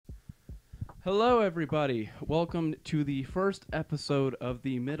Hello, everybody. Welcome to the first episode of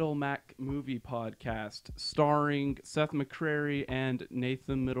the Middle Mac Movie Podcast, starring Seth McCrary and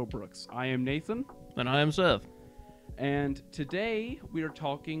Nathan Middlebrooks. I am Nathan. And I am Seth. And today we are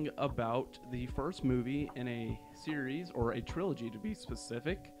talking about the first movie in a series, or a trilogy to be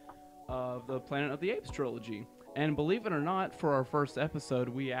specific, of the Planet of the Apes trilogy. And believe it or not, for our first episode,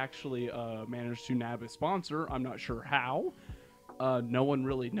 we actually managed to nab a sponsor. I'm not sure how. No one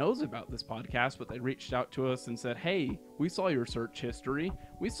really knows about this podcast, but they reached out to us and said, hey, we saw your search history.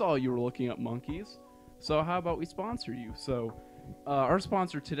 We saw you were looking up monkeys. So how about we sponsor you? So our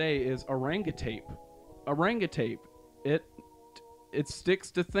sponsor today is Orangutape. Orangutape. It sticks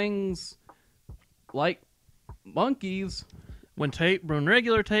to things like monkeys. When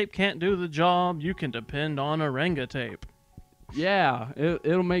regular tape can't do the job, you can depend on Orangutape. Yeah,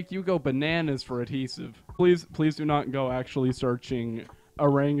 it'll make you go bananas for adhesive. Please do not go actually searching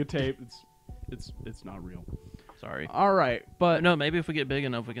Orangutape. It's not real. Sorry. All right, but no, maybe if we get big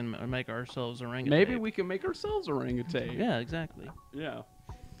enough, we can make ourselves Orangutape. maybe we can make ourselves Orangutape. Yeah, exactly. Yeah.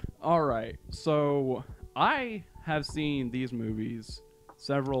 All right. So I have seen these movies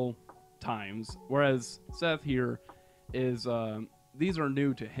several times, whereas Seth here is these are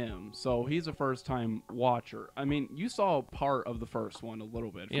new to him, so he's a first-time watcher. I mean, you saw part of the first one a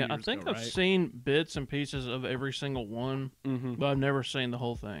little bit. Yeah, I think I've seen bits and pieces of every single one, but I've never seen the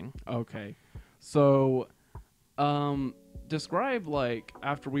whole thing. Okay, so describe, like,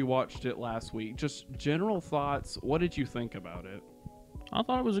 after we watched it last week, just general thoughts. What did you think about it? I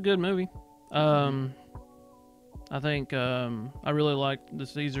thought it was a good movie. I think I really liked the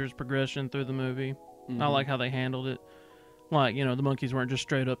Caesar's progression through the movie. I like how they handled it. Like, you know, the monkeys weren't just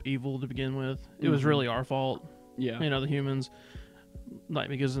straight up evil to begin with. It was really our fault. Yeah. You know, the humans. Like,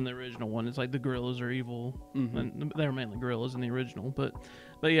 because in the original one, it's like the gorillas are evil. And they were mainly gorillas in the original. But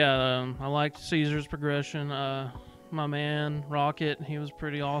yeah, I liked Caesar's progression. My man, Rocket, he was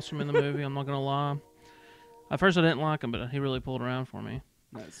pretty awesome in the movie, I'm not going to lie. At first, I didn't like him, but he really pulled around for me.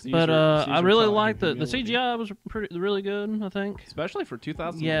 Caesar I really liked the CGI was really good, I think. Especially for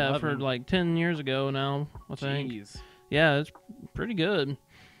 2011. Yeah, for like 10 years ago now, I think. Jeez. Yeah, it's pretty good.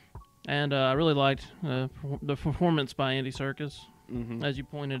 And I really liked the performance by Andy Serkis. As you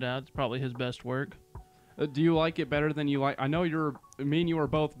pointed out, it's probably his best work. Do you like it better than you like? I know me and you are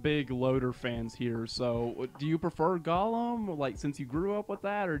both big Loader fans here. So, do you prefer Gollum, like, since you grew up with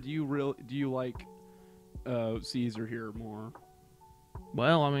that, or do you like Caesar here more?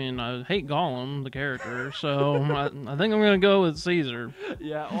 Well, I mean, I hate Gollum, the character, so I think I'm gonna go with Caesar.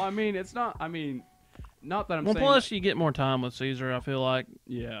 Yeah. Well, I mean, it's not. I mean, not that I'm well, saying. Plus, you get more time with Caesar, I feel like.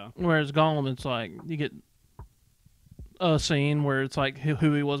 Yeah. Whereas Gollum, it's like you get a scene where it's like who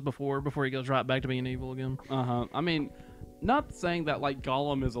he was before he goes right back to being evil again. I mean, not saying that like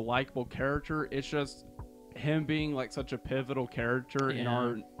Gollum is a likable character. It's just him being like such a pivotal character in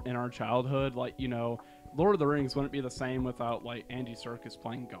our childhood. Like, you know, Lord of the Rings wouldn't be the same without like Andy Serkis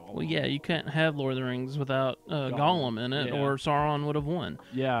playing Gollum. Well, yeah, you can't have Lord of the Rings without Gollum in it, or Sauron would have won.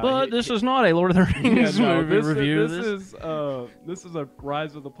 Yeah, but this is not a Lord of the Rings movie review. This is a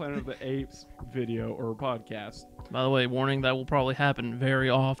Rise of the Planet of the Apes video or podcast. By the way, warning, that will probably happen very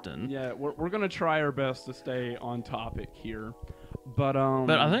often. Yeah, we're gonna try our best to stay on topic here. But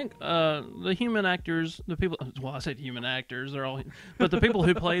I think the human actors, the people, well, I said human actors, they're all, but the people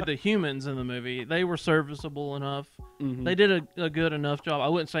who played the humans in the movie, they were serviceable enough. They did a good enough job. I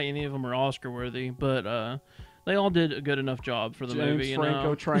wouldn't say any of them are Oscar worthy, but they all did a good enough job for the movie. James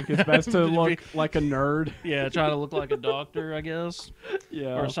Franco trying his best to look like a nerd. Yeah, try to look like a doctor, I guess.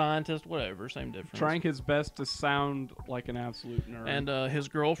 Yeah. Or a scientist, whatever, same difference. Trying his best to sound like an absolute nerd. And his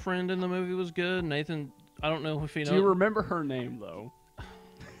girlfriend in the movie was good. Nathan, I don't know if he knows. Do you remember her name, though?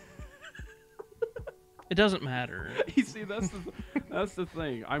 It doesn't matter. You see, that's the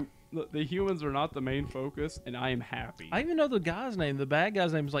thing. The humans are not the main focus, and I am happy. I even know the guy's name. The bad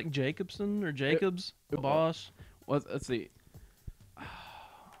guy's name is like Jacobson or Jacobs, the boss. Let's see.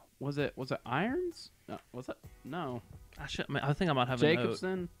 Was it Irons? No, was it? No. I think I might have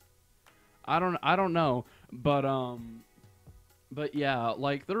Jacobson. A note. I don't know, but yeah,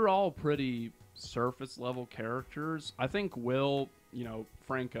 like they're all pretty surface level characters. I think Will, you know,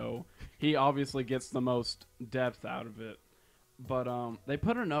 Franco, he obviously gets the most depth out of it. But they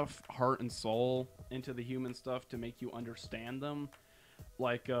put enough heart and soul into the human stuff to make you understand them.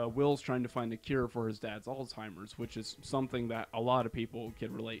 Like Will's trying to find a cure for his dad's Alzheimer's, which is something that a lot of people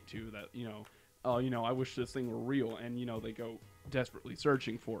can relate to. That, you know, I wish this thing were real, and, you know, they go desperately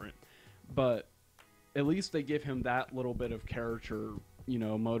searching for it. But at least they give him that little bit of character, you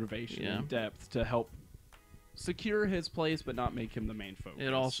know, motivation and depth to help secure his place, but not make him the main focus.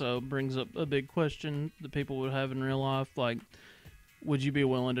 It also brings up a big question that people would have in real life, like, would you be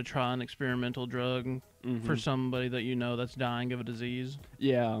willing to try an experimental drug for somebody that you know that's dying of a disease?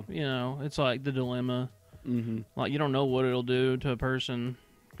 Yeah. You know, it's like the dilemma. Like, you don't know what it'll do to a person,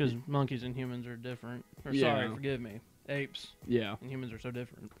 because monkeys and humans are different. Or, sorry, forgive me, apes and humans are so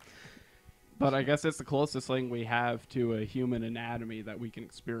different. But I guess it's the closest thing we have to a human anatomy that we can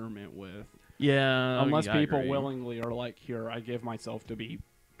experiment with. Yeah. Unless I people agree. willingly are like, here, I give myself to be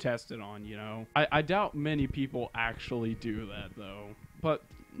tested on, you know. I doubt many people actually do that, though. But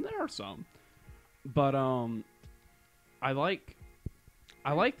there are some. But, I like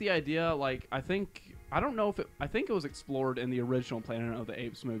the idea, like, I don't know if I think it was explored in the original Planet of the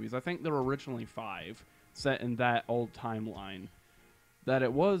Apes movies. I think there were originally 5 set in that old timeline. That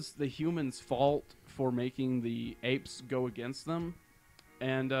it was the humans' fault for making the apes go against them.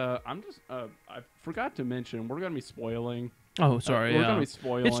 And I forgot to mention, we're going to be spoiling. Oh, sorry. We're going to be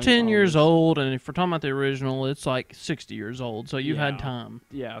spoiling. It's 10 years old, and if we're talking about the original, it's like 60 years old, so you've had time.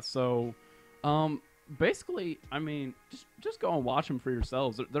 Yeah, so basically, I mean, just go and watch them for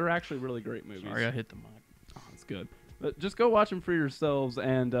yourselves. They're actually really great movies. Sorry, I hit the mic. Oh, that's good. But just go watch them for yourselves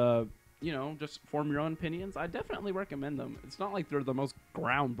and, you know, just form your own opinions. I definitely recommend them. It's not like they're the most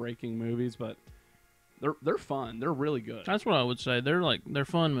groundbreaking movies, but they're fun. They're really good. That's what I would say. They're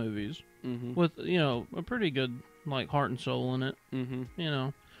fun movies with, you know, a pretty good like heart and soul in it. You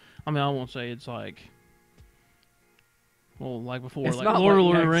know, I mean, I won't say it's like, well, like before, it's like Lord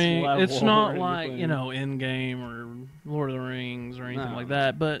like of the Rings. It's not like, anything. you know, Endgame or Lord of the Rings or anything like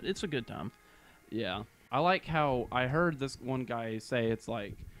that. But it's a good time. Yeah, I like how I heard this one guy say it's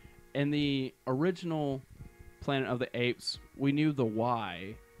like in the original Planet of the Apes, we knew the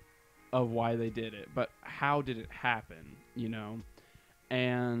why of why they did it, but how did it happen, you know?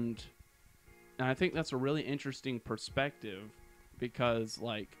 And I think that's a really interesting perspective because,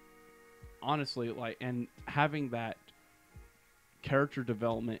 like, honestly, like, and having that character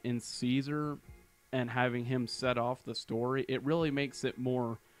development in Caesar and having him set off the story, it really makes it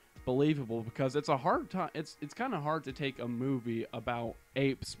more believable because it's a hard time. It's kind of hard to take a movie about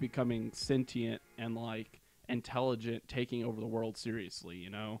apes becoming sentient and, like, intelligent, taking over the world seriously, you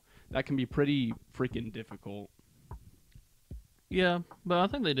know? That can be pretty freaking difficult. Yeah, but I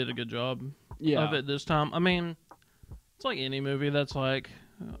think they did a good job of it this time. I mean, it's like any movie that's like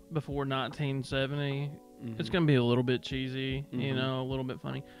before 1970. It's going to be a little bit cheesy, you know, a little bit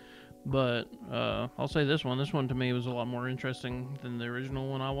funny. But I'll say this one to me was a lot more interesting than the original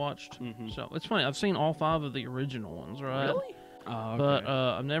one I watched. So it's funny. I've seen all 5 of the original ones, right? Really? Oh, okay. But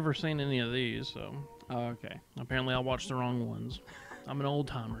I've never seen any of these, so. Oh, okay. Apparently I watched the wrong ones. I'm an old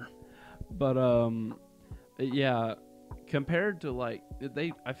timer. But yeah, compared to like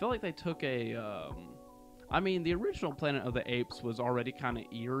I feel like they took a I mean, the original Planet of the Apes was already kind of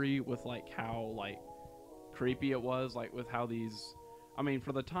eerie with like how like creepy it was, like with how these, I mean,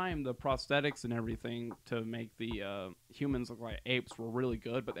 for the time the prosthetics and everything to make the humans look like apes were really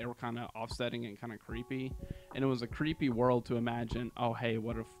good, but they were kind of offsetting and kind of creepy, and it was a creepy world to imagine. Oh, hey,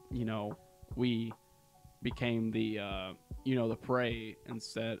 what if, you know, we became the you know, the prey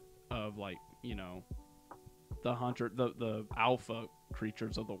instead of, like, you know, the hunter, the alpha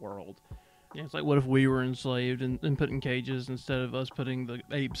creatures of the world. Yeah, it's like, what if we were enslaved and put in cages instead of us putting the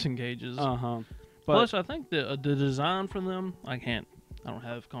apes in cages? But plus, I think the design for them, I don't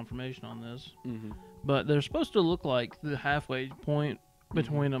have confirmation on this, but they're supposed to look like the halfway point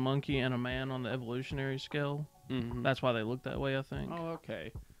between a monkey and a man on the evolutionary scale. That's why they look that way, I think. Oh,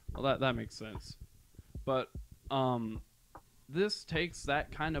 okay. Well, that makes sense. But this takes that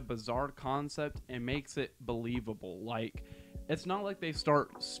kind of bizarre concept and makes it believable. Like, it's not like they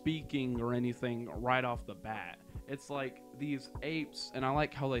start speaking or anything right off the bat. It's like these apes, and I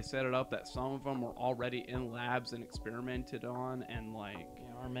like how they set it up that some of them were already in labs and experimented on, and like,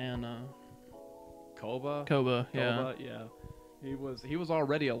 Yeah, our man, Koba, yeah. He was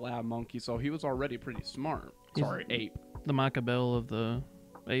already a lab monkey, so he was already pretty smart. Sorry, ape. The Machiavelli of the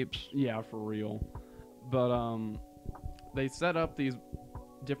apes. Yeah, for real. But they set up these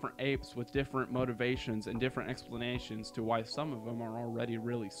different apes with different motivations and different explanations to why some of them are already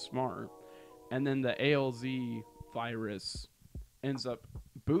really smart. And then the ALZ virus ends up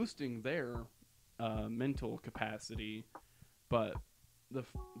boosting their mental capacity, but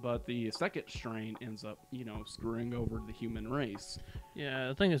the second strain ends up, you know, screwing over the human race.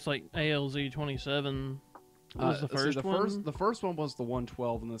 Yeah, I think it's like ALZ 27 was the first one. The first one was the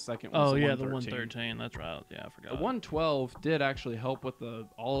 112, and the second was the the 113. 113. That's right. Yeah, I forgot. The 112 did actually help with the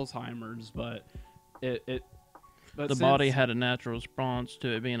Alzheimer's, but the body had a natural response to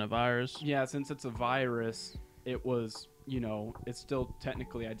it being a virus. Yeah, since it's a virus, it was, it's still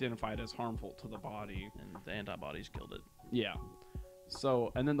technically identified as harmful to the body. And the antibodies killed it. Yeah.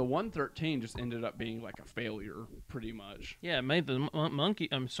 So, and then the 113 just ended up being like a failure, pretty much. Yeah, it made the monkey.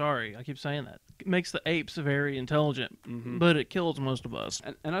 I'm sorry, I keep saying that. It makes the apes very intelligent, Mm-hmm. but it kills most of us.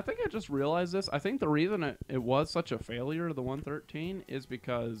 And I think I just realized this. I think the reason it was such a failure, the 113, is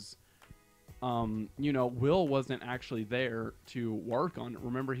because, Will wasn't actually there to work on it.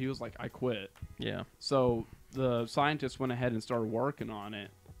 Remember, he was like, I quit. Yeah. So the scientists went ahead and started working on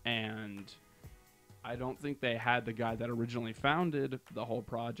it, and I don't think they had the guy that originally founded the whole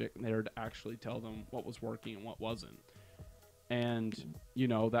project there to actually tell them what was working and what wasn't. And,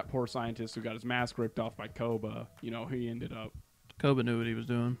 that poor scientist who got his mask ripped off by Koba, he ended up... Koba knew what he was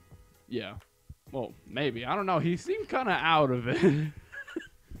doing. Yeah. Well, maybe. I don't know. He seemed kind of out of it.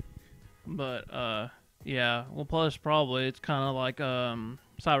 But, yeah. Well, plus probably it's kind of like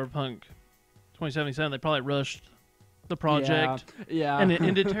Cyberpunk 2077. They probably rushed the project. Yeah. And it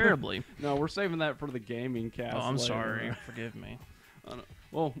ended terribly. No, we're saving that for the gaming cast. Oh, I'm later. sorry. Forgive me.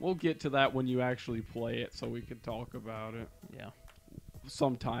 Well, we'll get to that when you actually play it so we can talk about it. Yeah.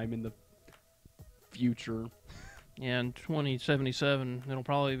 Sometime in the future. Yeah, in 2077, it'll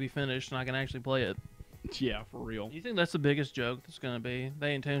probably be finished and I can actually play it. Yeah, for real. Do you think that's the biggest joke that's going to be?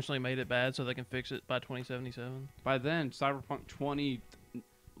 They intentionally made it bad so they can fix it by 2077? By then, Cyberpunk 20,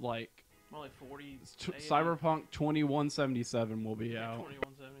 like... Probably 40. Cyberpunk 2177 will be out.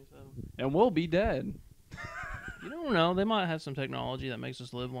 2177. And we'll be dead. You don't know. They might have some technology that makes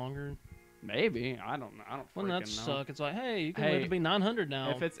us live longer. Maybe. I don't know. I don't Wouldn't that freaking know. suck? It's like, hey, you can live to be 900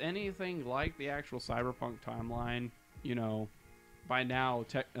 now. If it's anything like the actual Cyberpunk timeline, by now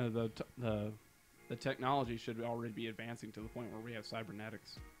the technology should already be advancing to the point where we have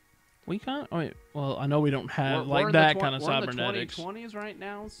cybernetics. We can't. I mean, well, I know we don't have We're that kind of we're cybernetics. in the 2020s right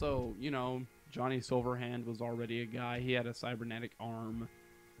now, so Johnny Silverhand was already a guy. He had a cybernetic arm.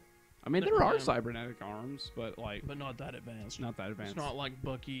 I mean, there are cybernetic arms, but not that advanced. Not that advanced. It's not like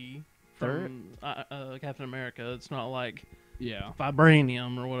Bucky from Captain America. It's not like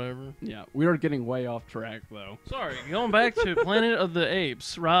vibranium or whatever. Yeah, we are getting way off track though. Sorry, going back to Planet of the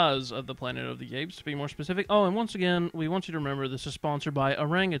Apes, Rise of the Planet of the Apes, to be more specific. Oh, and once again, we want you to remember this is sponsored by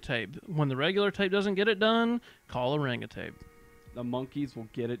Orangutape. When the regular tape doesn't get it done, call Orangutape. The monkeys will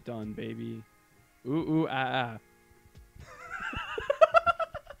get it done, baby. Ooh, ah.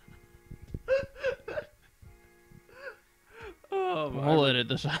 We'll edit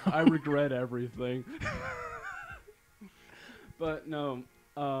this out. I regret everything. But no,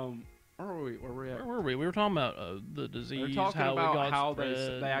 where were we? Where were we? We were talking about the disease. We were talking how about it got how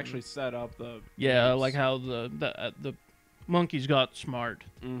spread, they actually set up the apes. Like apes. how the monkeys got smart.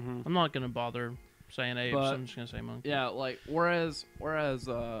 Mm-hmm. I'm not gonna bother saying apes. I'm just gonna say monkeys. Yeah, like whereas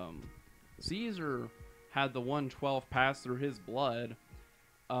Caesar had the 112 pass through his blood.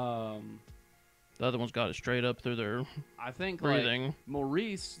 The other ones got it straight up through their I think breathing. Like,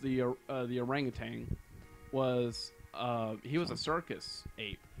 Maurice, the orangutan, was he was a circus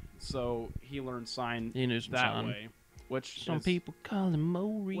ape, so he learned sign He knew some that sign. way. Which some people call him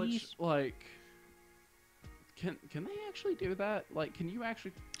Maurice. Which, like, can they actually do that? Like, can you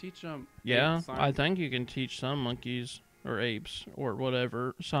actually teach them? Yeah, sign? I think you can teach some monkeys or apes or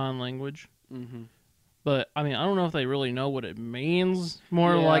whatever sign language. Mm-hmm. But I mean, I don't know if they really know what it means.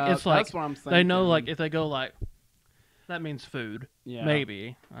 More like it's like that's what I'm thinking. they know, like if they go like that means food. Yeah,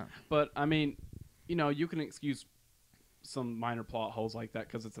 maybe. But I mean, you can excuse some minor plot holes like that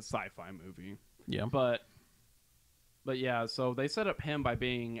because it's a sci-fi movie. Yeah. But yeah, so they set up him by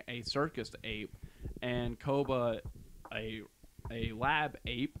being a circus ape, and Koba a lab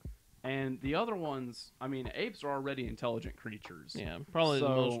ape, and the other ones. I mean, apes are already intelligent creatures. Yeah, probably the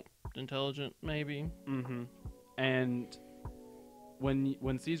most intelligent, maybe. Mm-hmm. And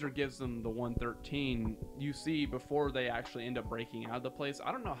when Caesar gives them the 113, you see before they actually end up breaking out of the place.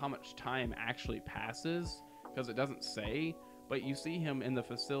 I don't know how much time actually passes because it doesn't say, but you see him in the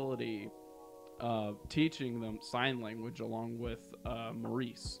facility teaching them sign language along with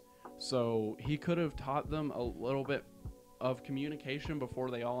Maurice. So he could have taught them a little bit of communication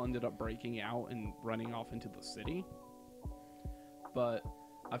before they all ended up breaking out and running off into the city. But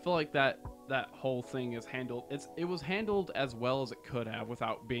I feel like that whole thing is handled. It was handled as well as it could have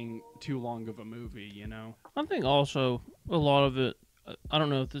without being too long of a movie, I think also a lot of it. I don't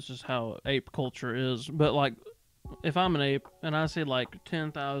know if this is how ape culture is, but like if I'm an ape and I see like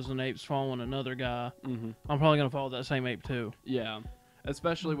 10,000 apes following another guy, I'm probably gonna follow that same ape too. Yeah,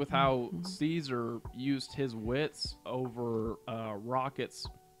 especially with how Caesar used his wits over Rocket's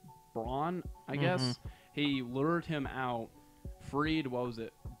brawn. I guess he lured him out freed, what was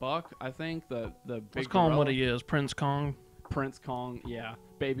it, Buck, I think, the big Let's call him what gorilla. he is, Prince Kong. Prince Kong, yeah,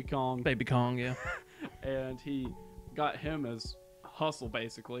 Baby Kong. Baby Kong, yeah. And he got him as hustle,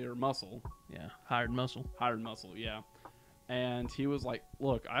 basically, or muscle. Yeah, hired muscle. Hired muscle, yeah. And he was like,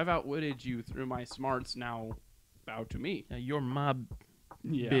 look, I've outwitted you through my smarts, now bow to me. Yeah, you're my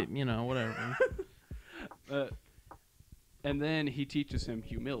Yeah. bit, you know, whatever. And then he teaches him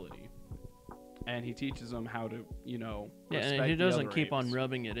humility. And he teaches him how to, you know, Yeah, respect and he the doesn't other keep on apes.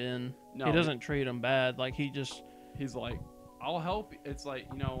 rubbing it in. No, He doesn't treat him bad. Like, he just... He's like, I'll help. It's like,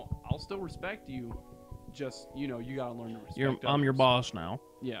 you know, I'll still respect you. Just, you know, you gotta learn to respect I'm your others. boss now.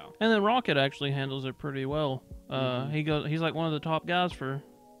 Yeah. And then Rocket actually handles it pretty well. Mhm. He's like one of the top guys for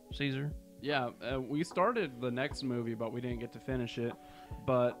Caesar. Yeah, we started the next movie, but we didn't get to finish it.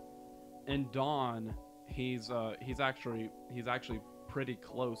 But in Dawn, he's actually pretty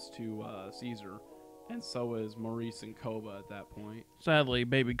close to Caesar, and so is Maurice and Koba at that point. Sadly,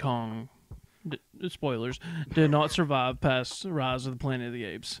 Baby Kong, spoilers, did not survive past Rise of the Planet of the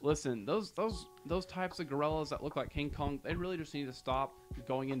Apes. Listen, those types of gorillas that look like King Kong, they really just need to stop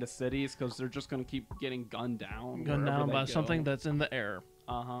going into cities because they're just gonna keep getting gunned down. Gunned wherever down they by go. something that's in the air.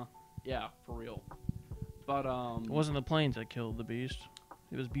 Yeah, for real. But It wasn't the planes that killed the beast.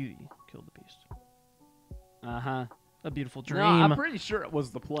 It was beauty killed the beast. A beautiful dream. No, I'm pretty sure it was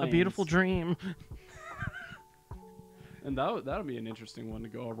the planes. A beautiful dream. And that'll be an interesting one to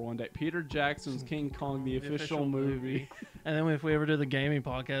go over one day. Peter Jackson's King Kong, the official movie. And then if we ever do the gaming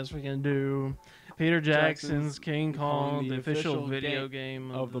podcast, we can do Peter Jackson's King Kong, the official video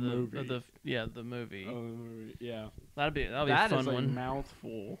game of the movie. The movie. Yeah. That'd be a That fun is a one.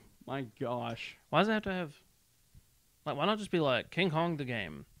 mouthful. My gosh. Why does it have to have? Like, why not just be like King Kong the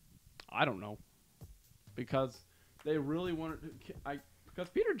game? I don't know. Because they really wanted because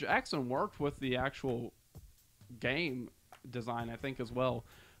Peter Jackson worked with the actual game design, I think, as well.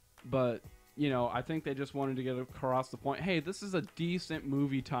 But, you know, I think they just wanted to get across the point, hey, this is a decent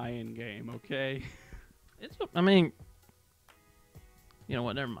movie tie-in game, okay? I mean, you know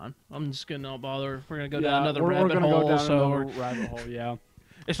what? Never mind. I'm just gonna not bother. We're gonna go down another rabbit hole. Rabbit hole, yeah.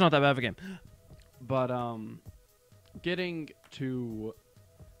 It's not that bad of a game. But getting to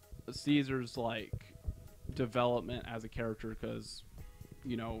Caesar's like development as a character, because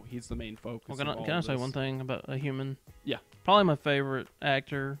you know he's the main focus. Well, can I say one thing about a human? Yeah. Probably my favorite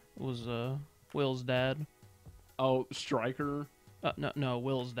actor was Will's dad. Oh, Stryker. No,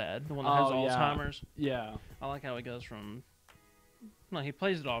 Will's dad, the one that has Alzheimer's. Yeah. I like how he goes from. No, he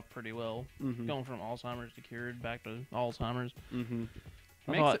plays it off pretty well, Mm-hmm. going from Alzheimer's to cured back to Alzheimer's. Mm-hmm.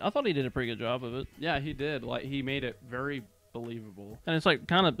 I thought he did a pretty good job of it. Yeah, he did. Like he made it very believable. And it's like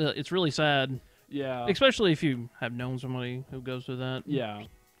kind of it's really sad, Yeah. especially if you have known somebody who goes through that. Yeah.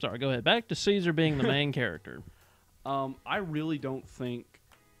 Sorry, go ahead. Back to Caesar being the main character. I really don't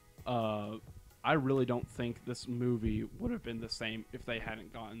think this movie would have been the same if they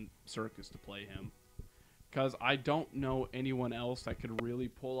hadn't gotten Circus to play him. Because I don't know anyone else that could really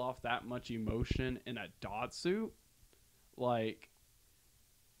pull off that much emotion in a dot suit. Like,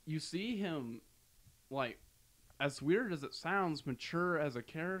 you see him, like, as weird as it sounds, mature as a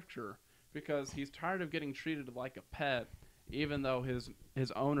character. Because he's tired of getting treated like a pet, even though his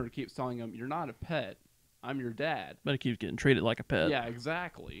owner keeps telling him, "You're not a pet. I'm your dad." But he keeps getting treated like a pet. Yeah,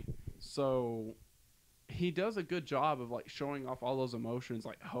 exactly. So he does a good job of like showing off all those emotions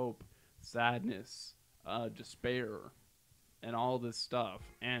like hope, sadness, despair, and all this stuff.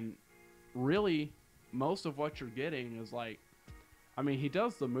 And really, most of what you're getting is like, I mean, he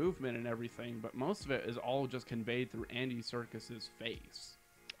does the movement and everything, but most of it is all just conveyed through Andy Serkis's face.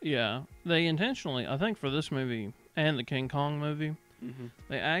 Yeah, they intentionally, I think for this movie and the King Kong movie,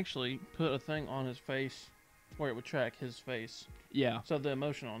 they actually put a thing on his face where it would track his face. Yeah. So the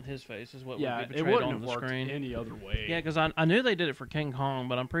emotion on his face is what Yeah, would be it portrayed wouldn't on have the worked screen. any other way. Yeah, because I knew they did it for King Kong,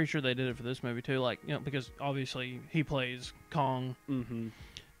 but I'm pretty sure they did it for this movie too. Like, you know, because obviously he plays Kong. Mm-hmm.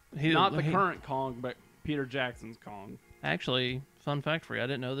 He, Not the current Kong, but Peter Jackson's Kong. Actually, fun fact for you, I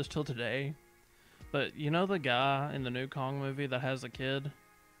didn't know this till today, but you know the guy in the new Kong movie that has the kid,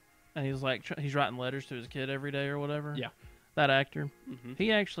 and he's like he's writing letters to his kid every day or whatever. Yeah. That actor, Mm-hmm.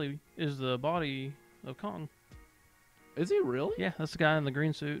 he actually is the body of Kong. Is he really? Yeah, that's the guy in the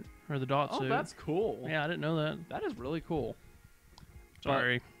green suit or the dot Oh, suit. that's cool. Yeah, I didn't know that. That is really cool.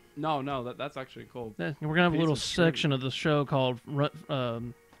 Sorry. No, that's actually cool. We're gonna have a Piece little of section of the show called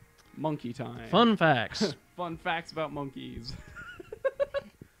Monkey time. Fun Facts. Fun facts about monkeys.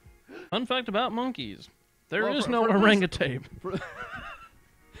 Fun fact about monkeys: there Well, is for no this- orangutan.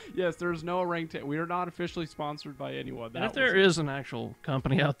 Yes, there's no orangutan. We are not officially sponsored by anyone. And if there is an actual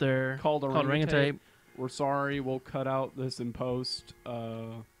company out there called Orangutan, We're sorry. We'll cut out this in post.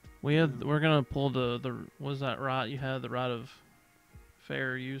 We're gonna pull the was that right? You had the right of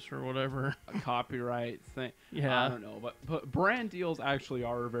fair use or whatever. A copyright thing. Yeah. I don't know, but brand deals actually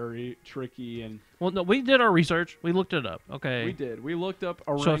are very tricky, and Well, no, we did our research. We looked it up. Okay. we did. We looked up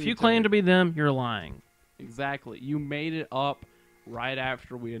a So if you claim to be them, you're lying. exactly, you made it up right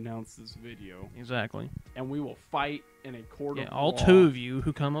after we announced this video, Exactly. and we will fight in a court Yeah. of All law. 2 of you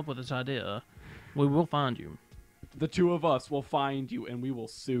who come up with this idea, we will find you. The 2 of us will find you, and we will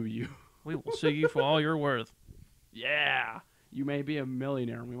sue you. We will sue you for all you're worth. Yeah. You may be a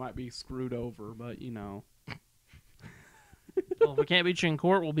millionaire, and we might be screwed over, but you know. Well, if we can't beat you in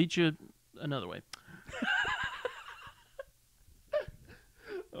court, we'll beat you another way.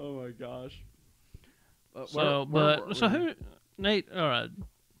 Oh my gosh. So who, Nate? All right.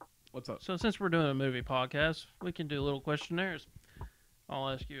 What's up? So since we're doing a movie podcast, we can do little questionnaires. I'll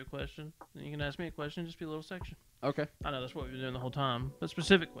ask you a question, and you can ask me a question. Just be a little section. Okay. I know that's what we've been doing the whole time, but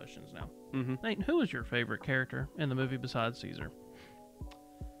specific questions now. Mm-hmm. Nate, who is your favorite character in the movie besides Caesar?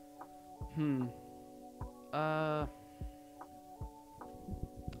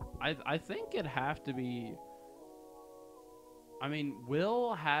 I think it'd have to be. I mean,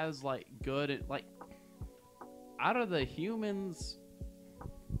 Will has like good like. Out of the humans,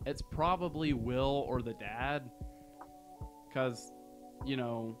 it's probably Will or the dad, because, you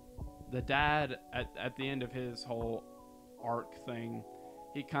know, the dad at the end of his whole arc thing,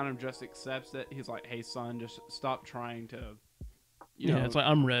 he kind of just accepts it. He's like, "Hey, son, just stop trying to." You know, It's like,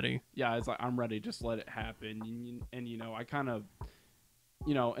 I'm ready. yeah, it's like, I'm ready. Just let it happen. And you know, I kind of,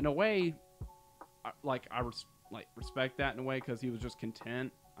 you know, in a way, I respect that in a way because he was just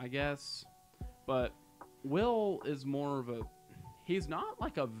content, I guess. But Will is more of a, he's not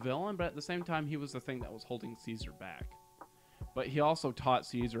like a villain, but at the same time, he was the thing that was holding Caesar back. But he also taught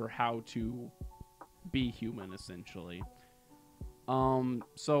Caesar how to be human, essentially.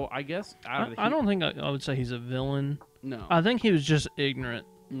 So I guess I don't think I would say he's a villain. No. I think he was just ignorant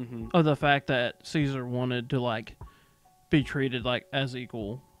Mm-hmm. of the fact that Caesar wanted to like be treated like as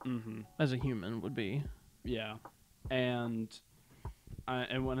equal Mm-hmm. as a human would be. Yeah, and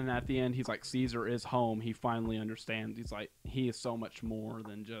when at the end he's like, Caesar is home. He finally understands. He's like, he is so much more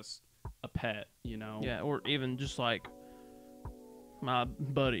than just a pet, you know. Yeah, or even just like my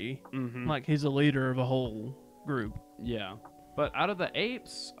buddy. Mm-hmm. Like he's a leader of a whole group. Yeah, but out of the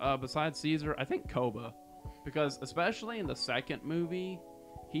apes, besides Caesar, I think Koba, because especially in the second movie,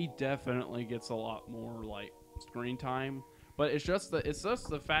 he definitely gets a lot more like screen time. But it's just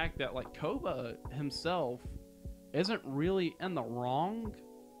the fact that like Koba himself isn't really in the wrong,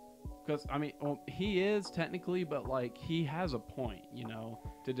 because I mean, well, he is technically, but like he has a point, you know,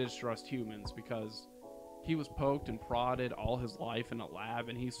 to distrust humans because he was poked and prodded all his life in a lab,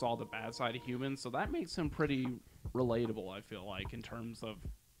 and he saw the bad side of humans. So that makes him pretty relatable, I feel like, in terms of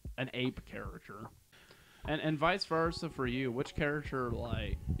an ape character. And vice versa for you. Which character,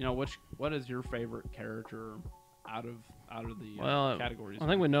 like, you know, what is your favorite character out of the categories? I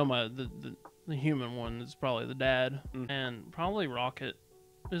think we know the human one is probably the dad, Mm. and probably Rocket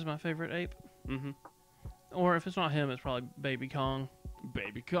is my favorite ape. Mm-hmm. Or if it's not him, it's probably Baby Kong.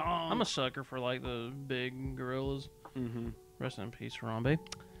 Baby Kong. I'm a sucker for like the big gorillas. Mm-hmm. Rest in peace, Harambe.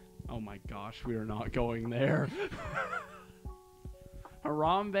 Oh my gosh, we are not going there.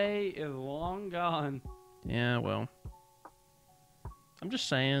 Harambe is long gone. Yeah, well, I'm just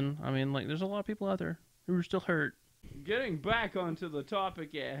saying. I mean, like, there's a lot of people out there who are still hurt. Getting back onto the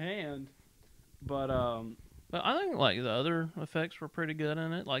topic at hand, but But I think like the other effects were pretty good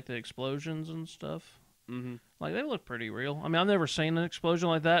in it, like the explosions and stuff. mm-hmm. Like they look pretty real. I mean, I've never seen an explosion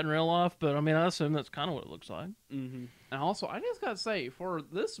like that in real life, but I mean, I assume that's kind of what it looks like. Mm-hmm. And also, I just gotta say, for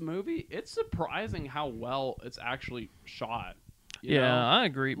this movie, it's surprising how well it's actually shot. You Yeah, know? I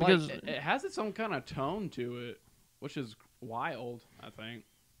agree Like, because it has its own kind of tone to it, which is wild, I think.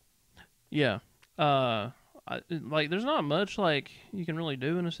 yeah, like there's not much like you can really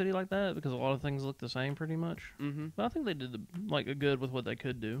do in a city like that because a lot of things look the same pretty much. Mm-hmm. But I think they did a good with what they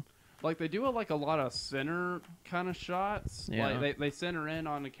could do. Like, they do a lot of center kind of shots. Yeah. Like, they center in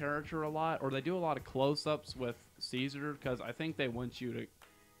on the character a lot, or they do a lot of close-ups with Caesar, because I think they want you to,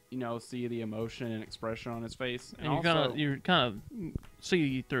 you know, see the emotion and expression on his face. And you kind of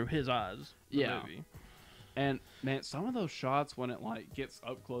see through his eyes. The Yeah. movie. And, man, some of those shots, when it, like, gets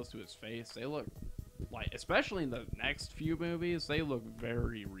up close to his face, they look, like, especially in the next few movies, they look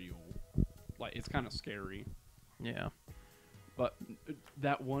very real. Like, it's kind of scary. Yeah. But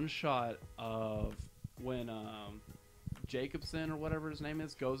that one shot of when Jacobson, or whatever his name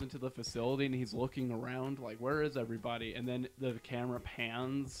is, goes into the facility and he's looking around, like, where is everybody? And then the camera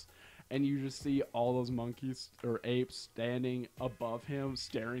pans, and you just see all those monkeys or apes standing above him,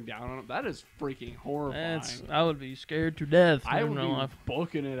 staring down on him. That is freaking horrifying. I would be scared to death. I would in be real life.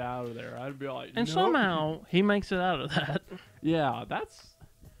 booking it out of there. I'd be like, And nope. somehow he makes it out of that. Yeah, that's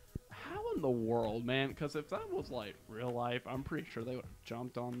how in the world, man. Because if that was like real life, I'm pretty sure they would have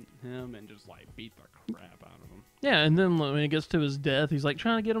jumped on him and just like beat the crap out of him. Yeah, and then when it gets to his death, he's like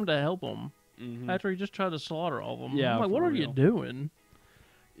trying to get him to help him Mm-hmm. after he just tried to slaughter all of them. Yeah, I'm like, for what are real. you doing?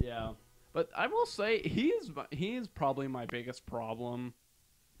 Yeah, but I will say he is probably my biggest problem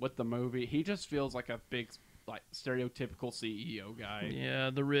with the movie. He just feels like a big, like, stereotypical CEO guy. Yeah,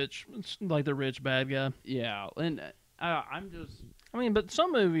 the rich bad guy. Yeah, and I'm just I mean, but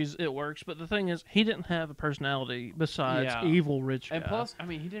some movies it works. But the thing is, he didn't have a personality besides Yeah. evil rich guy. and plus, I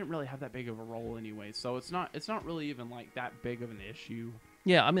mean, he didn't really have that big of a role anyway, so it's not really even like that big of an issue.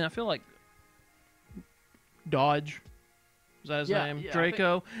 Yeah, I mean, I feel like Dodge, was that his name? Yeah,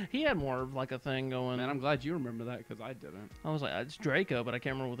 Draco. He had more of like a thing going. Man, I'm glad you remember that because I didn't. I was like, it's Draco, but I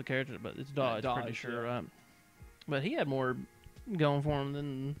can't remember what the character. But it's Dodge, pretty Dodge, sure. yeah. Right? But he had more going for him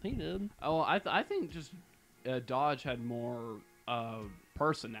than he did. Oh, I think just Dodge had more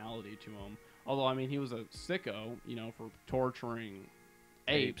personality to him. Although, I mean, he was a sicko, for torturing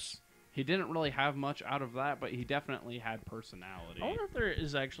apes. He didn't really have much out of that, but he definitely had personality. I wonder if there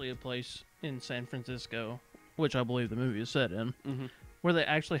is actually a place in San Francisco, which I believe the movie is set in, Mm-hmm. where they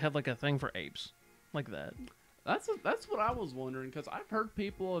actually have like a thing for apes, like that. That's what I was wondering, because I've heard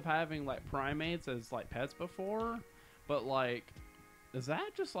people of having like primates as like pets before, but like, is that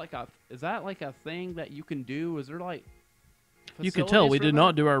like a thing that you can do? Is there like You can tell we facilities did for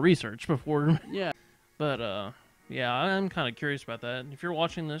not do our research before. that? Yeah. But yeah, I'm kind of curious about that. If you're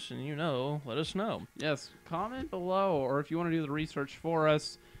watching this and you know, let us know. Yes, comment below, or if you want to do the research for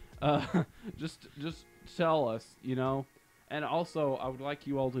us, just tell us, And also, I would like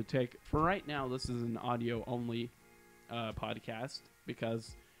you all to take, for right now, this is an audio-only podcast,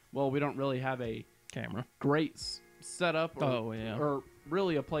 because, well, we don't really have a Camera. great setup Oh, or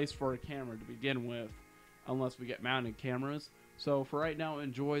really a place for a camera to begin with, unless we get mounted cameras. So for right now,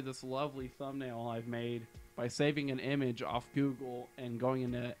 enjoy this lovely thumbnail I've made by saving an image off Google and going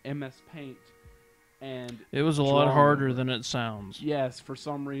into MS Paint. And It was a lot drawing harder over. than it sounds. Yes, for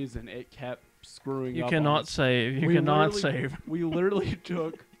some reason it kept screwing You up. cannot on us. save. You We cannot literally- save. We literally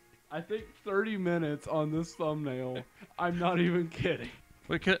took, I think, 30 minutes on this thumbnail. I'm not even kidding.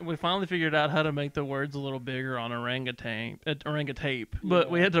 We finally figured out how to make the words a little bigger on orangutape, but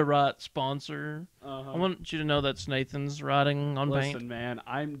we Yeah. had to write sponsor. Uh-huh. I want you to know that's Nathan's writing on Listen, paint. man,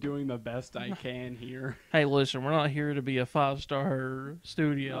 I'm doing the best I can here. Hey, listen, we're not here to be a 5-star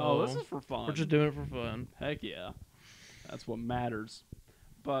studio. Oh, this is for fun. We're just doing it for fun. Heck yeah. That's what matters.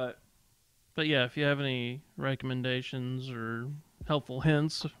 But But yeah, if you have any recommendations or helpful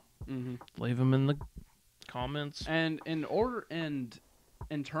hints, leave them in the comments. and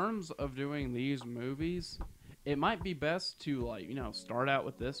in terms of doing these movies, it might be best to start out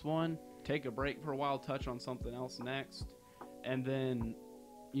with this one, take a break for a while, touch on something else next, and then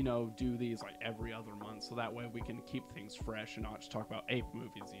do these like every other month, so that way we can keep things fresh and not just talk about ape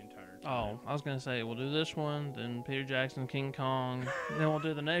movies the entire time. Oh, I was gonna say we'll do this one, then Peter Jackson, King Kong, then we'll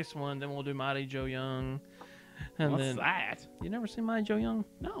do the next one, then we'll do Mighty Joe Young, and What's then that? you never seen Mighty Joe Young?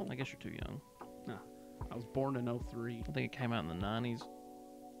 No, I guess you're too young. I was born in 03. I think it came out in the '90s,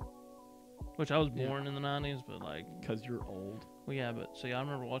 which I was Yeah. born in the '90s, but like, Because you're old. well, yeah, but see, I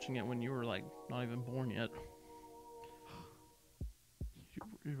remember watching it when you were like not even born yet.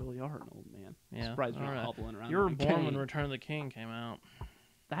 You really are an old man. Yeah, Surprised you're all not right. hobbling around. You were like a born when cane. Return of the King came out.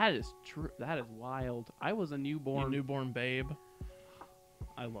 That is true. That is wild. I was a You newborn. newborn babe.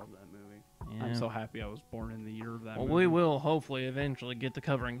 I love that movie. Yeah. I'm so happy I was born in the year of that Well, movie. we will hopefully eventually get to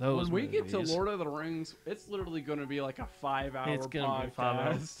covering those. When we get to movies. Lord of the Rings, it's literally going to be like a 5-hour It's gonna be a 5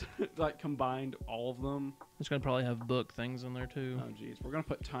 podcast. Like combined all of them. it's gonna probably have book things in there too. Oh jeez, we're going to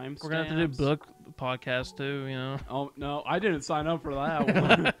put timestamps. We're gonna have to do book podcast too. You know, Oh no, I didn't sign up for that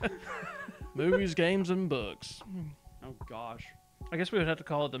one. movies, games, and books. Oh gosh, I guess we would have to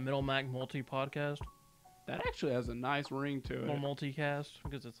call it the Middle Mac Multi Podcast that actually has a nice ring to it. or multicast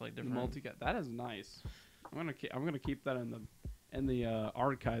because it's like different. That is nice. I'm gonna keep that in the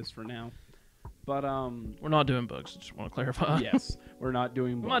archives for now. But We're not doing books. Just want to clarify. yes, we're not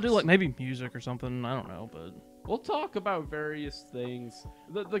doing. We Books. might do like maybe music or something. I don't know, but We'll talk about various things.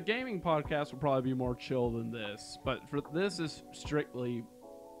 The gaming podcast will probably be more chill than this, but for this is strictly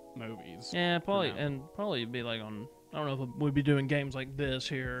movies. yeah, probably now. and probably be like on. I don't know if we'd be doing games like this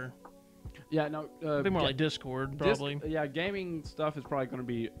here. Yeah, no. I think more like Discord, probably. Yeah, gaming stuff is probably going to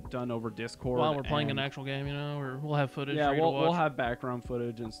be done over Discord. While we're playing an actual game, you know, or we'll have footage Yeah, for you to watch. we'll have background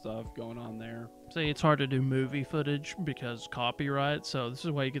footage and stuff going on there. See, it's hard to do movie footage because copyright, so this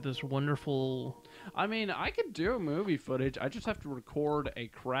is why you get this wonderful... I mean, I could do movie footage. I just have to record a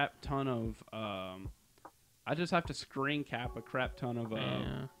crap ton of... I just have to screen cap a crap ton of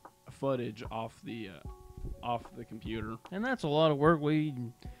footage off the computer. And that's a lot of work.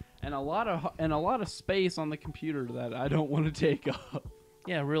 And a lot of space on the computer that I don't want to take up.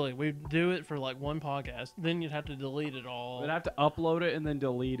 Yeah, really. We do it for like one podcast. Then you'd have to delete it all. I'd have to upload it and then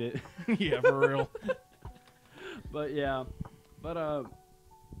delete it. Yeah, for real. But yeah.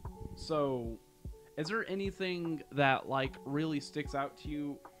 So is there anything that like really sticks out to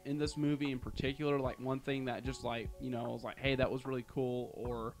you in this movie in particular? Like one thing that just like, you know, was like, hey, that was really cool,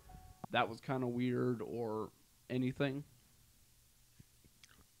 or that was kind of weird, or anything?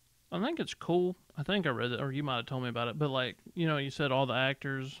 I think it's cool. I think I read it, or you might have told me about it. But like, you know, you said all the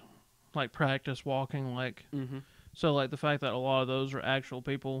actors like practice walking, like so like the fact that a lot of those are actual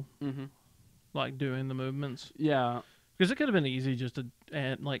people, like doing the movements. Yeah, because it could have been easy just to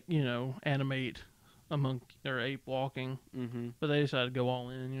like, you know, animate a monkey or ape walking, but they decided to go all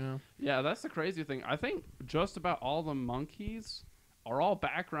in. You know. Yeah, that's the crazy thing. I think just about all the monkeys are all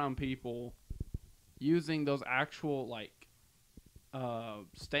background people using those actual like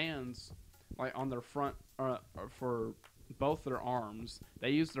stands like on their front for both their arms. They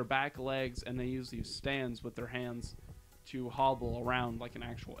use their back legs and they use these stands with their hands to hobble around like an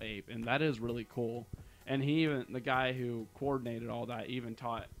actual ape, and that is really cool. And the guy who coordinated all that even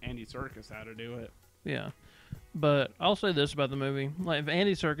taught Andy Serkis how to do it. Yeah, but I'll say this about the movie: like if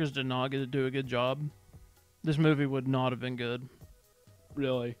Andy Serkis did not get to do a good job, this movie would not have been good.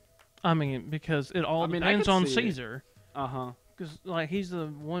 Really? I mean, because it all depends on Caesar. Because like he's the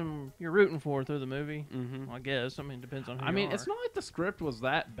one you're rooting for through the movie. I guess. I mean, it depends on who you are. It's not like the script was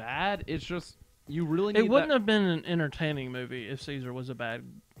that bad. It's just you really need. It wouldn't have been an entertaining movie if Caesar was a bad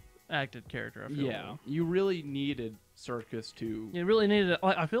acted character. I feel like. You really needed Serkis to. You really needed.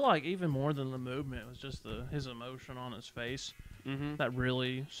 I feel like even more than the movement, it was just his emotion on his face that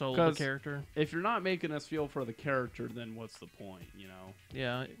really sold the character. If you're not making us feel for the character, then what's the point? You know.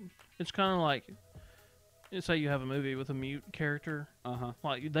 Yeah, it's kind of like. Say you have a movie with a mute character,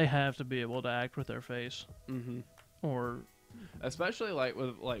 like they have to be able to act with their face, or especially like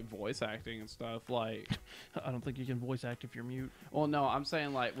with like voice acting and stuff. Like, I don't think you can voice act if you're mute. Well, no, I'm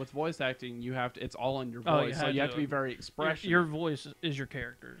saying like with voice acting, you have to. It's all in your voice, so you have to be very expressive. Your voice is your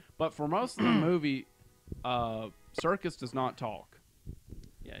character. But for most of the movie, Serkis does not talk.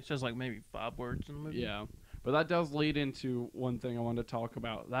 Yeah, he says like maybe 5 words in the movie. Yeah, but that does lead into one thing I wanted to talk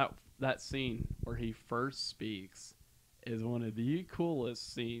about. That scene where he first speaks is one of the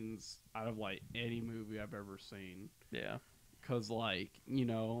coolest scenes out of like any movie I've ever seen. Yeah. Cause like, you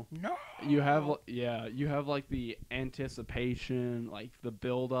know, you have like the anticipation, like the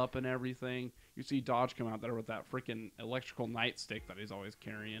build up and everything. You see Dodge come out there with that freaking electrical nightstick that he's always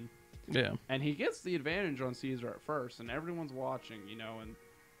carrying. Yeah. And he gets the advantage on Caesar at first, and everyone's watching, you know, and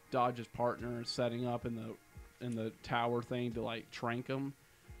Dodge's partner is setting up in the tower thing to like trank him.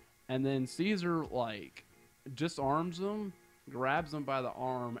 And then Caesar, like, disarms him, grabs him by the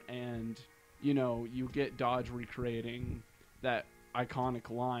arm, and, you know, you get Dodge recreating that iconic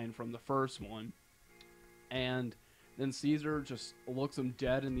line from the first one. And then Caesar just looks him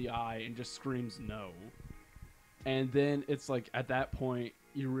dead in the eye and just screams no. And then it's like, at that point,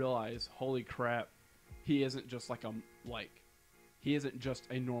 you realize, holy crap, he isn't just he isn't just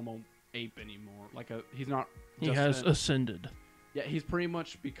a normal ape anymore. He's not. He has ascended. Yeah, he's pretty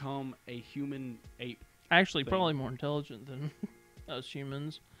much become a human ape. Actually, probably more intelligent than us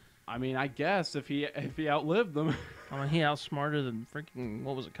humans. I mean, I guess if he outlived them. I mean, he outsmarted the freaking,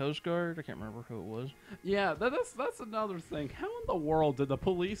 what was it, Coast Guard? I can't remember who it was. Yeah, that's another thing. How in the world did the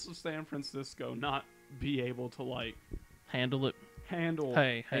police of San Francisco not be able to like handle it?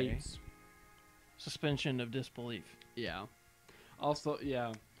 Hey. Apes. Suspension of disbelief. Yeah. Also,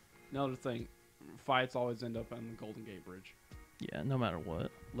 yeah, another thing, fights always end up on the Golden Gate Bridge. Yeah, no matter what.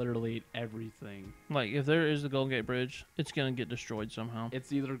 Literally everything. Like, if there is the Golden Gate Bridge, it's going to get destroyed somehow.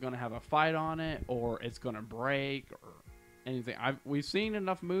 It's either going to have a fight on it, or it's going to break, or anything. We've seen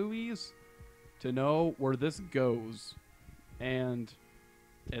enough movies to know where this goes, and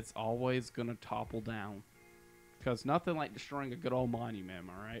it's always going to topple down. Because nothing like destroying a good old monument, am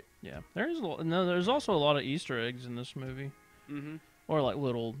I right? Yeah. There's also a lot of Easter eggs in this movie. Or like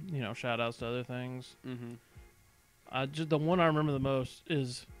little, you know, shout outs to other things. The one I remember the most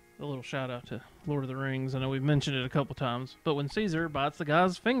is a little shout out to Lord of the Rings. I know we've mentioned it a couple times, but when Caesar bites the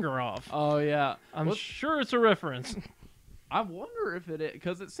guy's finger off, Oh yeah, I'm sure it's a reference. I wonder if it is,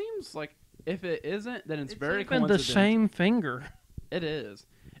 because it seems like if it isn't, then it's very even coincidental. the same finger. It is.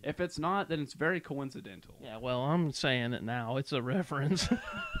 If it's not, then it's very coincidental. Yeah, well, I'm saying it now. It's a reference.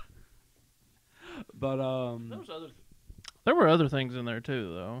 But there were other things in there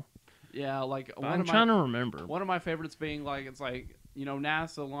too, though. yeah, like I'm trying to remember. One of my favorites being like it's like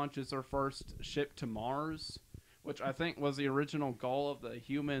NASA launches their first ship to Mars, which I think was the original goal of the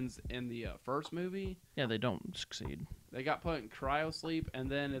humans in the first movie. Yeah, they don't succeed. They got put in cryo sleep, and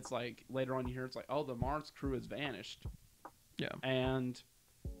then it's like later on you hear it's like, oh, the Mars crew has vanished. Yeah. And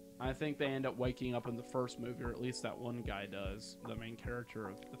I think they end up waking up in the first movie, or at least that one guy does, the main character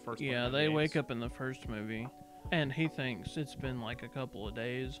of the first. Yeah, they wake up in the first movie, and he thinks it's been like a couple of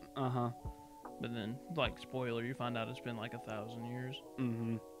days. Uh-huh. But then, like, spoiler, you find out it's been like 1,000 years.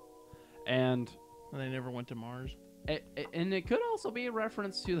 Mm-hmm. And they never went to Mars. And it could also be a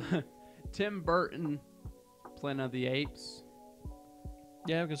reference to the Tim Burton Planet of the Apes.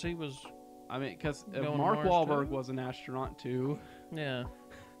 Yeah, because he was... I mean, because Going to Mark Mars, Wahlberg too? was an astronaut too. Yeah.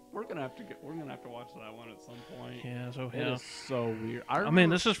 We're gonna have to watch that one at some point. Yeah, so It yeah. is so weird. I mean,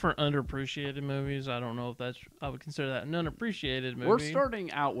 this is for underappreciated movies. I don't know if that's... I would consider that an unappreciated movie. We're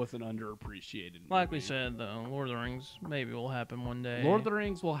starting out with an underappreciated movie. Like we said, though, Lord of the Rings maybe will happen one day. Lord of the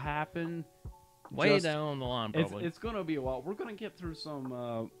Rings will happen way down the line, probably. It's gonna be a while. We're gonna get through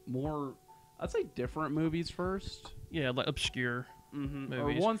some more, I'd say, different movies first. Yeah, like obscure Mm-hmm. Or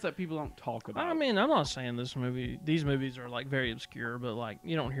movies. ones that people don't talk about. I mean, I'm not saying these movies are like very obscure, but like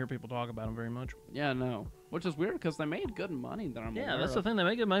you don't hear people talk about them very much. Yeah, no. Which is weird because they made good money that I'm Yeah, aware that's of. the thing. They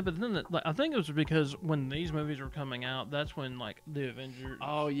make good money, but then I think it was because when these movies were coming out, that's when like the Avengers.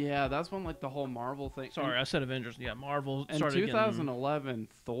 Oh yeah, that's when like the whole Marvel thing. Sorry, I said Avengers. Yeah, Marvel In started 2011,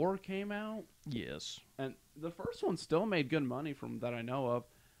 Thor came out. Yes. And the first one still made good money from that I know of.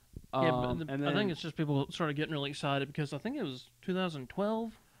 Yeah, but and then, I think it's just people started getting really excited because I think it was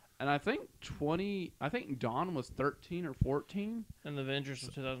 2012. And I think Dawn was 13 or 14. And the Avengers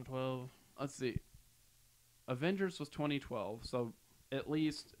was 2012. Let's see. Avengers was 2012, so at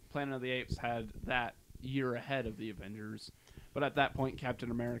least Planet of the Apes had that year ahead of the Avengers. But at that point, Captain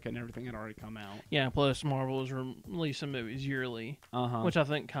America and everything had already come out. Yeah, plus Marvel was releasing movies yearly, which I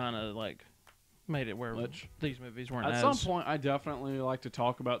think kind of like made it where these movies weren't At some point, I definitely like to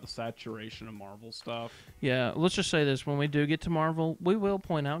talk about the saturation of Marvel stuff. Yeah, let's just say this. When we do get to Marvel, we will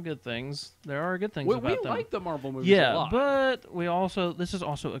point out good things. There are good things about them. We like the Marvel movies a Yeah, lot. but this is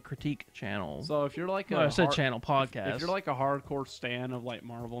also a critique channel. So if you're like channel podcast. If you're like a hardcore stan of like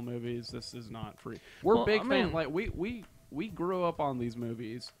Marvel movies, this is not free. We're big fans. Like we grew up on these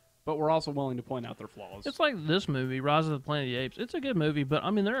movies, but we're also willing to point out their flaws. It's like this movie, Rise of the Planet of the Apes. It's a good movie, but I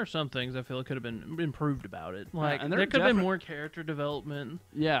mean, there are some things I feel like could have been improved about it. Like, and there could have been more character development.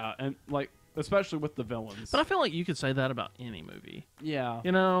 Yeah, and like especially with the villains. But I feel like you could say that about any movie. Yeah,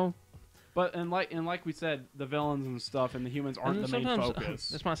 you know. But and like we said, the villains and stuff and the humans aren't the main focus.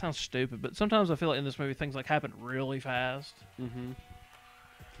 This might sound stupid, but sometimes I feel like in this movie things like happen really fast. Mm-hmm.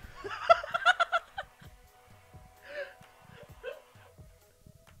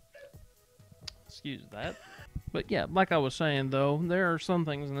 Excuse that. But yeah, like I was saying though, there are some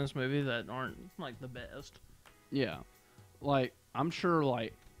things in this movie that aren't like the best. Yeah. Like I'm sure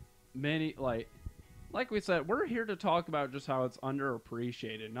like many like we said, we're here to talk about just how it's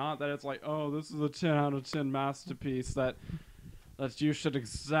underappreciated. Not that it's like, oh, this is a 10 out of 10 masterpiece that you should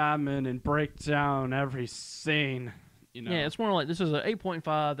examine and break down every scene. You know? Yeah, it's more like this is an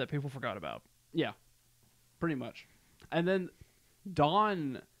 8.5 that people forgot about. Yeah. Pretty much. And then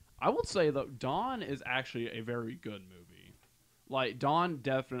Dawn, I would say though, Dawn is actually a very good movie. Like, Dawn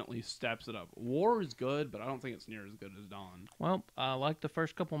definitely steps it up. War is good, but I don't think it's near as good as Dawn. Well, I like the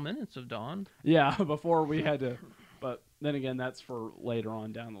first couple minutes of Dawn. Yeah, before we had to... But then again, that's for later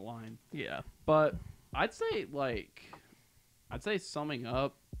on down the line. Yeah. But I'd say summing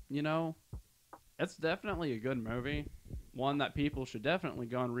up, it's definitely a good movie. One that people should definitely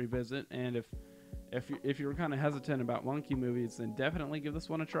go and revisit. And if you're kind of hesitant about monkey movies, then definitely give this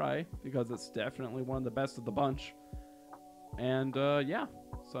one a try, because it's definitely one of the best of the bunch. And yeah,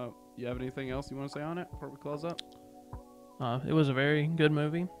 so you have anything else you want to say on it before we close up? It was a very good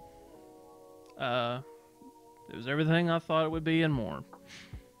movie. It was everything I thought it would be and more.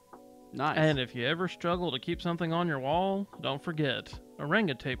 Nice. And if you ever struggle to keep something on your wall, don't forget,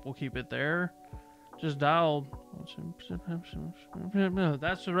 Orangutape will keep it there. Just dial. That's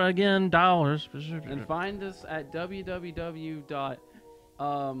right again. Dollars. And find us at www.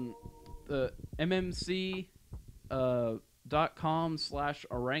 The MMMC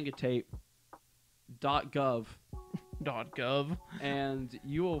www.com/orangutape.gov .gov. and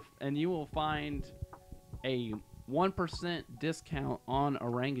you will find a 1% discount on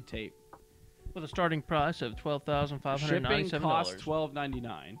orangutape. With a starting price of $12,597. Shipping costs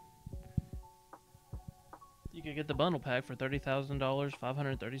 $12.99. You could get the bundle pack for $30,000,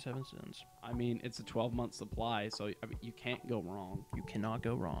 537 cents. I mean, it's a 12-month supply, so I mean, you can't go wrong. You cannot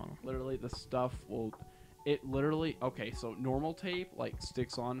go wrong. Literally, the stuff will... It literally... Okay, so normal tape, like,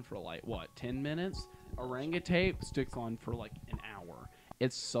 sticks on for, like, what, 10 minutes? Orangutape sticks on for, like, an hour.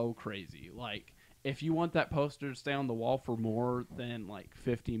 It's so crazy. Like, if you want that poster to stay on the wall for more than, like,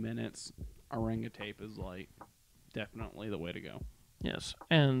 50 minutes, orangutape is, like, definitely the way to go. Yes,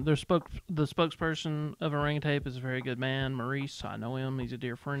 and the spokesperson of Orangutape is a very good man, Maurice. I know him. He's a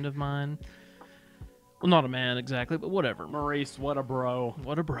dear friend of mine. Well, not a man exactly, but whatever. Maurice, what a bro.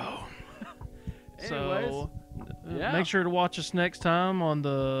 What a bro. So, yeah. make sure to watch us next time on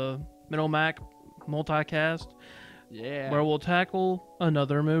the Middle Mac multicast, where we'll tackle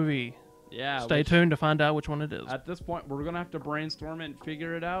another movie. Yeah. Stay tuned to find out which one it is. At this point, we're going to have to brainstorm it and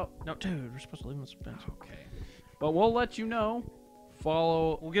figure it out. No, dude, we're supposed to leave them in suspense. Okay. But we'll let you know.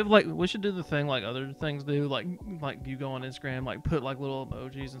 Follow. We'll give we should do the thing like other things do, like you go on Instagram, like put like little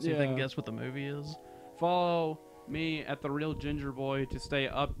emojis and see if they can guess what the movie is. Follow me at TheRealGingerBoy to stay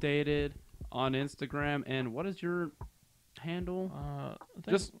updated on Instagram. And what is your handle?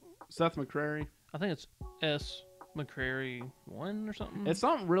 Just Seth McCrary. I think it's S McCrary 1 or something. It's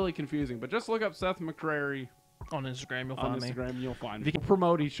something really confusing, but just look up Seth McCrary on Instagram. You'll find me. On Instagram, you'll find me. We'll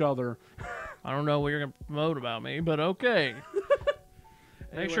promote each other. I don't know what you're gonna promote about me, but okay.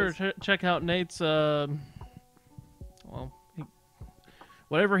 Make sure to check out Nate's,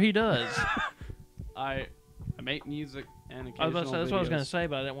 whatever he does. I make music and occasional I was about to say, that's what I was going to videos. say,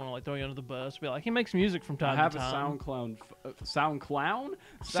 but I didn't want to like throw you under the bus. Be like, he makes music from time I have to time. a SoundCloud?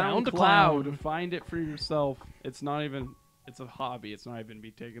 SoundCloud. Find it for yourself. It's not even, it's a hobby. It's not even to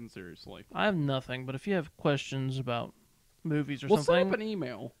be taken seriously. I have nothing, but if you have questions about movies or We'll something. set up an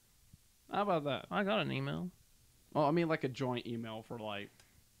email. How about that? I got an email. Well, I mean like a joint email for like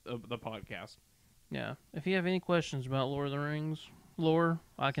the podcast. Yeah. If you have any questions about Lord of the Rings lore,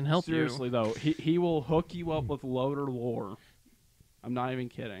 I can help Seriously, you. though, he will hook you up with loader lore. I'm not even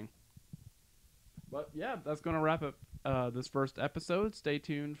kidding. But yeah, that's going to wrap up this first episode. Stay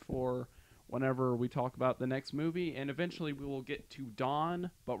tuned for whenever we talk about the next movie, and eventually we will get to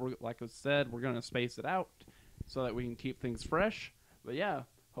Dawn. But like I said, we're going to space it out so that we can keep things fresh. But yeah,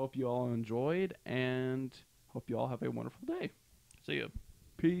 hope you all enjoyed, and hope you all have a wonderful day. See ya.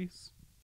 Peace.